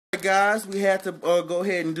Guys, we had to go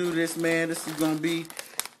ahead and do this, man. This is gonna be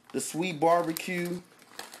the sweet barbecue,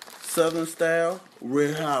 Southern style,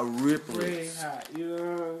 Red Hot Riplets. Red Hot, you know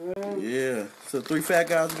what I'm saying? Yeah. So 3 fat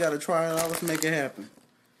guys gotta try it out. Let's make it happen.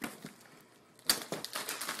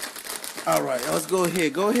 All right, let's go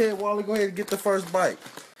ahead. Go ahead, Wally. Go ahead and get the first bite.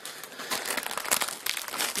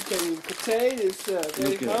 You can potatoes,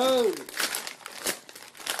 they hold.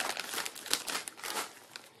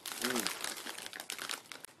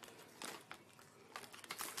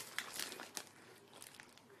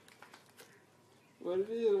 What it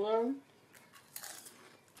is, Wally?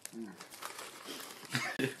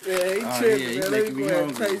 Yeah, he tripping, man. Let me go ahead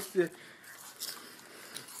and taste it.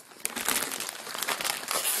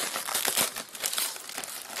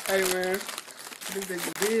 Hey, man. I think they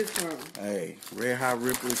can bid from. Hey, Red Hot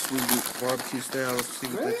Riplets, sweet barbecue style. Let's see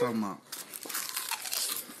what they're talking about.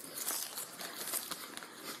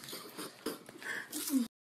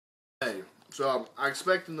 Hey, so I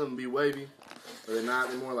expected them to be wavy, but they're not.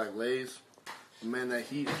 They're more like Lay's. Man, that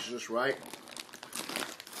heat is just right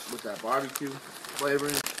with that barbecue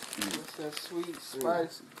flavoring. What's that sweet,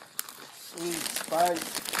 spicy? Sweet, spicy.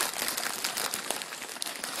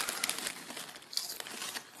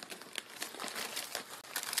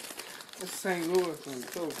 That's St. Louis one,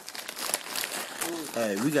 too.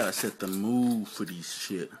 Hey, we gotta set the mood for these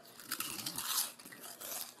shit.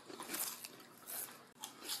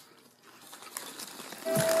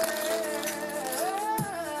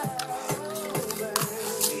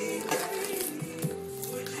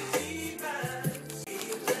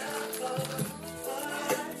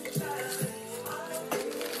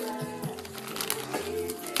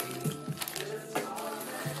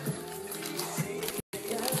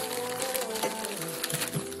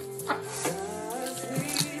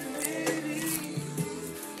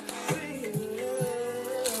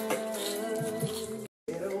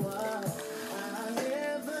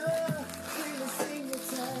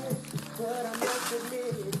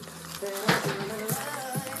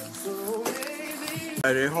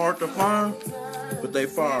 Hey, they're hard to find, but they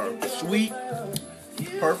fire. Sweet,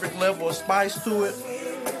 perfect level of spice to it.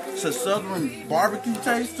 It's a southern barbecue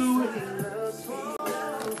taste to it.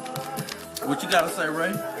 What you gotta say,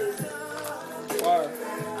 Ray? Fire.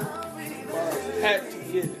 Had to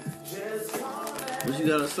get it. What you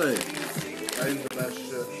gotta say? That is the best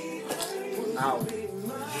shit out.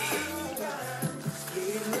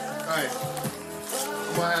 Alright,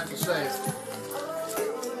 I'm gonna have to say,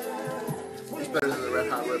 it's better than the Red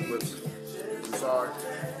Hot Riplets. I'm sorry.